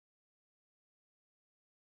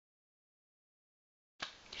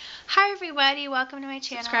Hi everybody, welcome to my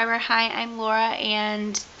channel. Subscriber, hi, I'm Laura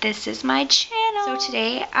and this is my channel. So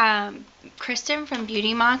today, Kristen from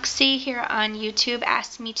Beautymoxie here on YouTube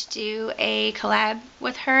asked me to do a collab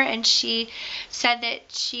with her, and she said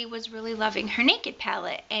that she was really loving her Naked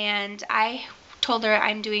palette, and I told her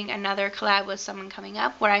I'm doing another collab with someone coming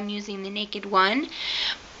up where I'm using the Naked 1,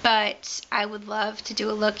 but I would love to do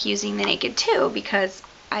a look using the Naked 2 because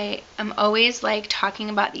I am always like talking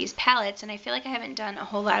about these palettes, and I feel like I haven't done a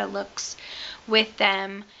whole lot of looks with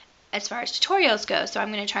them as far as tutorials go. So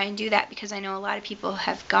I'm going to try and do that because I know a lot of people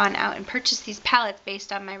have gone out and purchased these palettes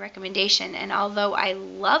based on my recommendation, and although I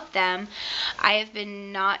love them, I have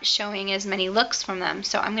been not showing as many looks from them.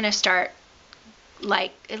 So I'm going to start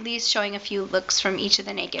like at least showing a few looks from each of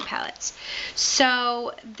the Naked palettes.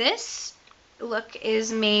 So this look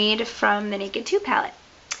is made from the Naked 2 palette.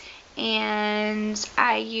 And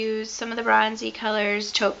I use some of the bronzy colors,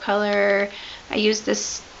 taupe color, I use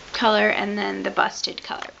this color, and then the busted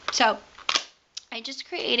color. So I just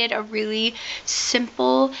created a really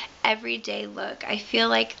simple everyday look. I feel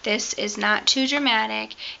like this is not too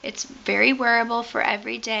dramatic. It's very wearable for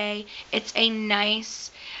every day. It's a nice,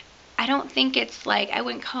 I don't think it's like, I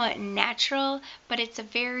wouldn't call it natural, but it's a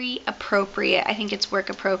very appropriate, I think it's work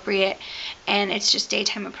appropriate, and it's just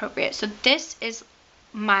daytime appropriate. So this is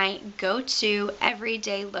my go-to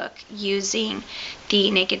everyday look using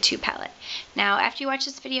the Naked 2 palette. Now after you watch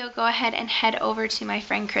this video, go ahead and head over to my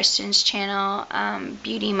friend Kristen's channel,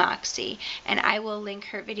 Beautymoxie, and I will link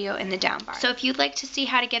her video in the down bar. So if you'd like to see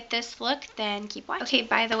how to get this look, then keep watching. Okay,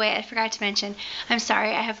 by the way, I forgot to mention, I'm sorry,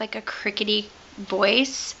 I have like a crickety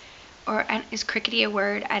voice. Or is crickety a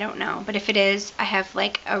word? I don't know. But if it is, I have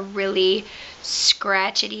like a really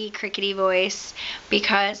scratchety, crickety voice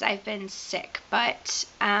because I've been sick. But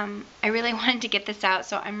I really wanted to get this out,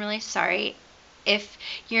 so I'm really sorry. If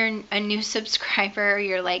you're a new subscriber,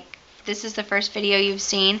 you're like, this is the first video you've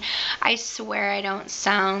seen, I swear I don't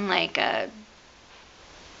sound like a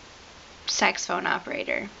saxophone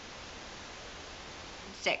operator.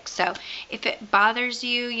 Sick. So if it bothers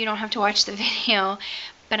you, you don't have to watch the video.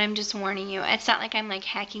 But I'm just warning you, it's not like I'm like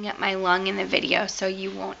hacking up my lung in the video, so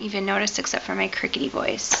you won't even notice except for my crickety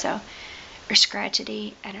voice, so, or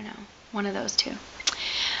scratchety, I don't know, one of those two.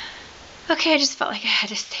 Okay, I just felt like I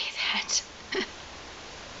had to say that.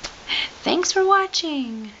 Thanks for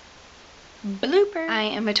watching. Blooper. I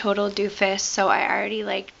am a total doofus, so I already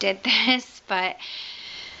like did this, but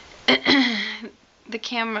the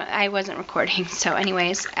camera, I wasn't recording. So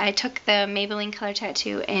anyways, I took the Maybelline Color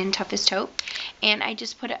Tattoo in Toughest Taupe, and I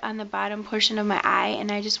just put it on the bottom portion of my eye, and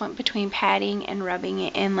I just went between patting and rubbing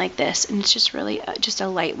it in like this, and it's just really just a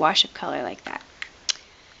light wash of color like that.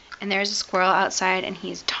 And there's a squirrel outside, and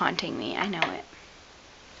he's taunting me. I know it.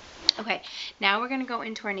 Okay, now we're going to go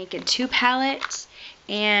into our Naked 2 palette,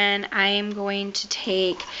 and I am going to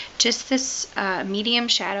take just this medium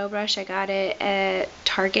shadow brush. I got it at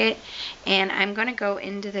Target, and I'm going to go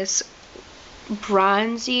into this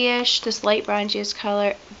bronzy-ish, this light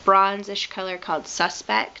bronzish color called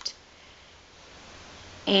Suspect,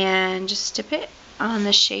 and just dip it on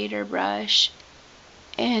the shader brush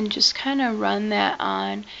and just kind of run that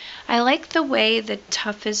on. I like the way the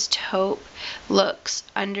Toughest Taupe looks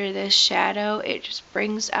under this shadow. It just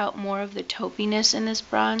brings out more of the taupiness in this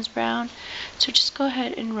bronze brown. So just go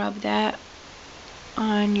ahead and rub that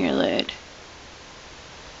on your lid.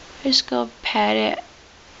 Just go pat it.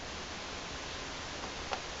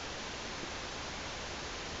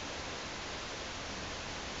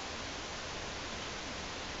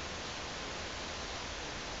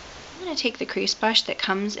 I'm going to take the crease brush that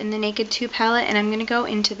comes in the Naked 2 palette, and I'm going to go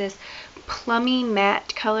into this plummy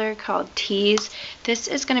matte color called Tease. This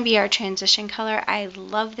is going to be our transition color. I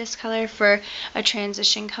love this color for a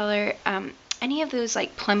transition color. Any of those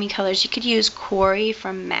like plummy colors, you could use Quarry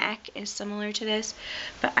from MAC, is similar to this,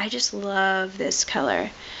 but I just love this color.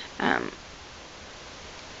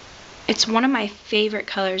 It's one of my favorite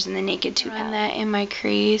colors in the Naked 2 palette. Run that in my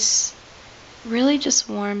crease. Really just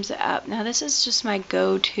warms it up. Now this is just my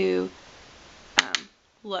go-to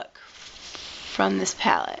look from this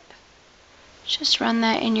palette. Just run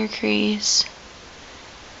that in your crease.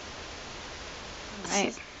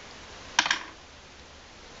 Alright.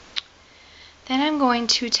 Then I'm going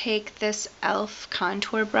to take this e.l.f.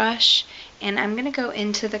 contour brush, and I'm going to go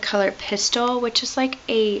into the color Pistol, which is like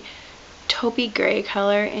a taupey gray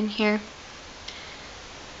color in here.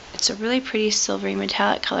 It's a really pretty silvery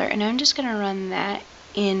metallic color, and I'm just going to run that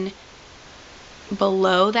in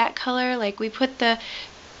below that color. Like we put the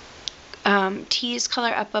Tease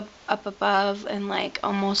color up above and like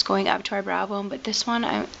almost going up to our brow bone, but this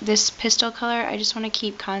one, this Pistol color, I just want to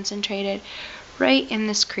keep concentrated right in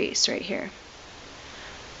this crease right here.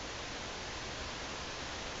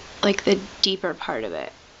 Like the deeper part of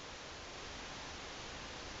it.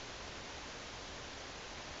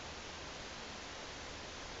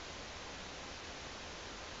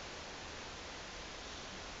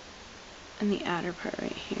 And the outer part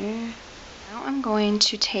right here. Now I'm going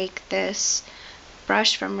to take this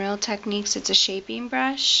brush from Real Techniques. It's a shaping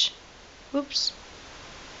brush. Whoops.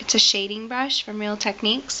 It's a shading brush from Real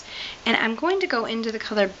Techniques. And I'm going to go into the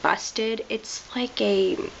color Busted. It's like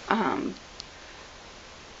a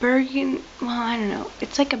burgundy, well, I don't know.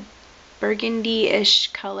 It's like a burgundy-ish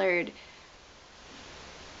colored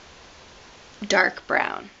dark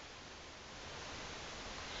brown.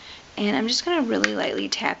 And I'm just going to really lightly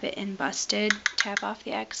tap it in Busted, tap off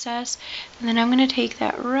the excess, and then I'm going to take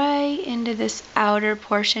that right into this outer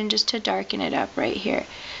portion just to darken it up right here.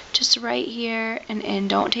 Just right here and in.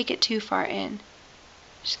 Don't take it too far in.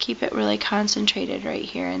 Just keep it really concentrated right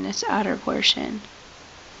here in this outer portion.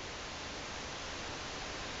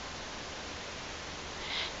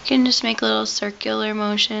 You can just make little circular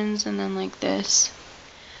motions and then like this.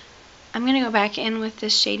 I'm going to go back in with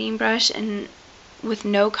this shading brush and with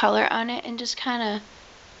no color on it and just kind of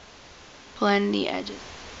blend the edges.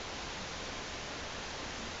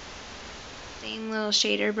 Same little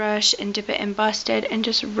shader brush and dip it in Busted and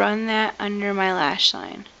just run that under my lash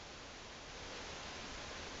line.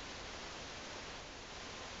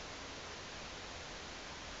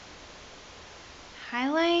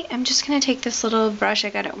 Highlight, I'm just going to take this little brush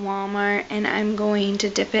I got at Walmart and I'm going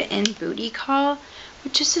to dip it in Booty Call,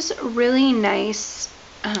 which is this really nice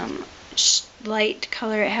light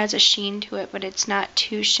color. It has a sheen to it, but it's not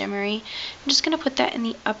too shimmery. I'm just going to put that in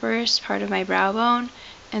the uppermost part of my brow bone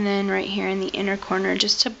and then right here in the inner corner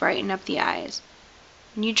just to brighten up the eyes.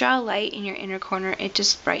 When you draw light in your inner corner, it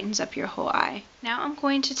just brightens up your whole eye. Now I'm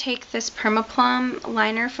going to take this Permaplum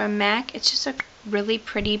liner from MAC. It's just a really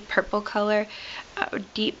pretty purple color,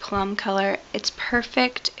 deep plum color. It's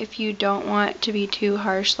perfect if you don't want to be too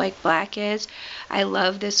harsh like black is. I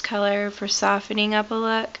love this color for softening up a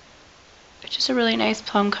look. It's just a really nice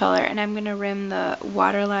plum color, and I'm going to rim the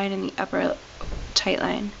waterline and the upper tight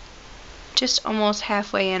line. Just almost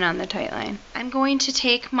halfway in on the tight line. I'm going to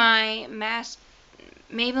take my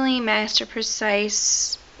Maybelline Master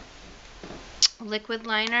Precise liquid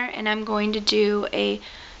liner and I'm going to do a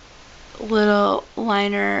little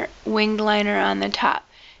liner, winged liner on the top.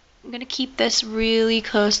 I'm going to keep this really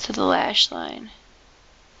close to the lash line.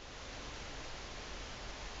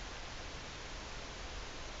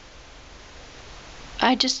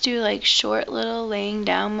 I just do like short little laying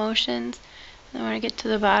down motions, and then when I get to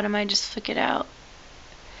the bottom I just flick it out.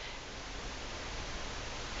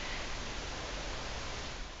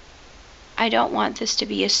 I don't want this to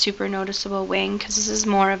be a super noticeable wing because this is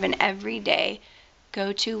more of an everyday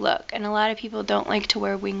go-to look, and a lot of people don't like to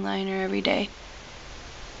wear wing liner every day.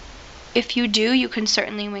 If you do, you can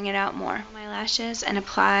certainly wing it out more. On my lashes and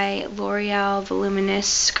apply L'Oreal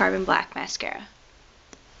Voluminous Carbon Black Mascara.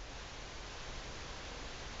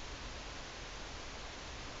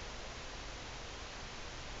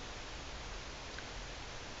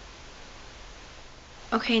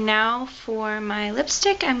 Okay, now for my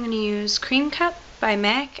lipstick, I'm going to use Cream Cup by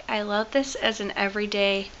MAC. I love this as an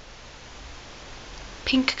everyday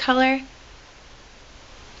pink color.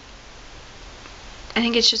 I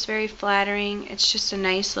think it's just very flattering. It's just a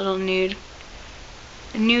nice little nudie,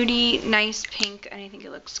 nice pink, and I think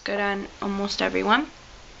it looks good on almost everyone.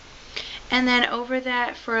 And then over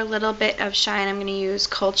that, for a little bit of shine, I'm going to use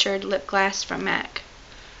Cultured Lip Glass from MAC.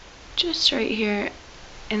 Just right here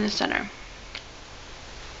in the center.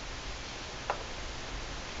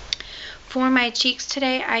 For my cheeks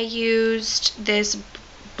today, I used this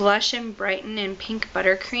Blush and Brighten in Pink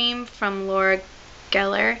Buttercream from Laura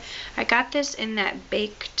Geller. I got this in that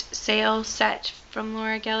baked sale set from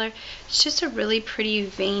Laura Geller. It's just a really pretty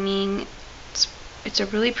veining, it's a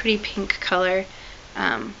really pretty pink color.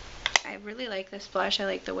 I really like this blush. I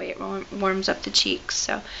like the way it warms up the cheeks.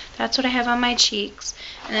 So that's what I have on my cheeks.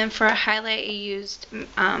 And then for a highlight, I used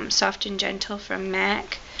Soft and Gentle from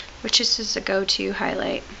MAC, which is just a go-to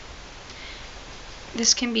highlight.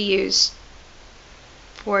 This can be used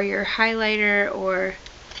for your highlighter or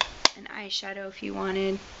an eyeshadow if you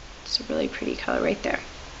wanted. It's a really pretty color right there.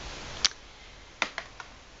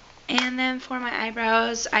 And then for my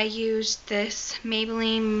eyebrows, I used this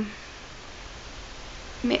Maybelline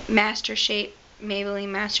Master Shape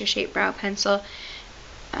brow pencil.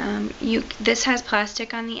 This has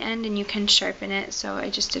plastic on the end and you can sharpen it, so I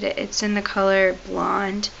just did it. It's in the color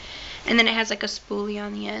Blonde. And then it has like a spoolie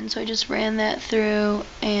on the end, so I just ran that through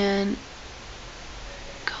and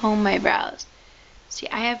comb my brows. See,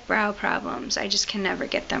 I have brow problems. I just can never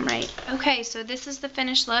get them right. Okay, so this is the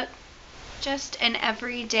finished look. Just an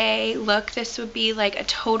everyday look. This would be like a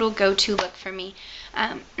total go-to look for me.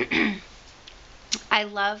 I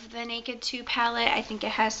love the Naked2 palette. I think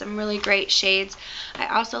it has some really great shades. I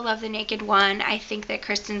also love the Naked1. I think that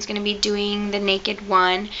Kristen's going to be doing the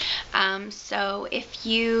Naked1. So if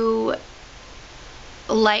you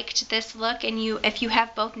liked this look and if you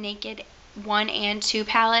have both Naked 1 and 2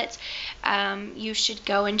 palettes, you should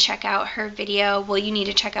go and check out her video. Well, you need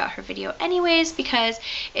to check out her video anyways, because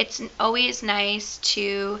it's always nice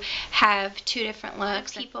to have two different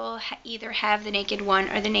looks. People either have the Naked 1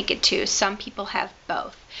 or the Naked 2. Some people have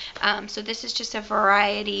both. So this is just a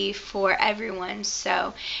variety for everyone.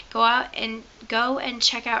 So go and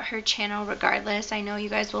check out her channel regardless. I know you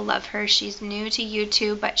guys will love her. She's new to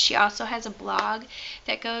YouTube, but she also has a blog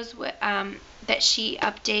that goes with that she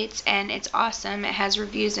updates, and it's awesome. It has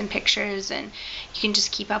reviews and pictures, and you can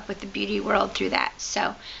just keep up with the beauty world through that.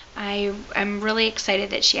 So I'm really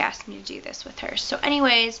excited that she asked me to do this with her. So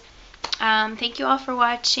anyways, thank you all for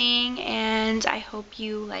watching, and I hope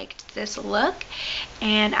you liked this look,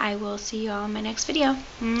 and I will see you all in my next video.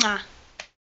 Mwah.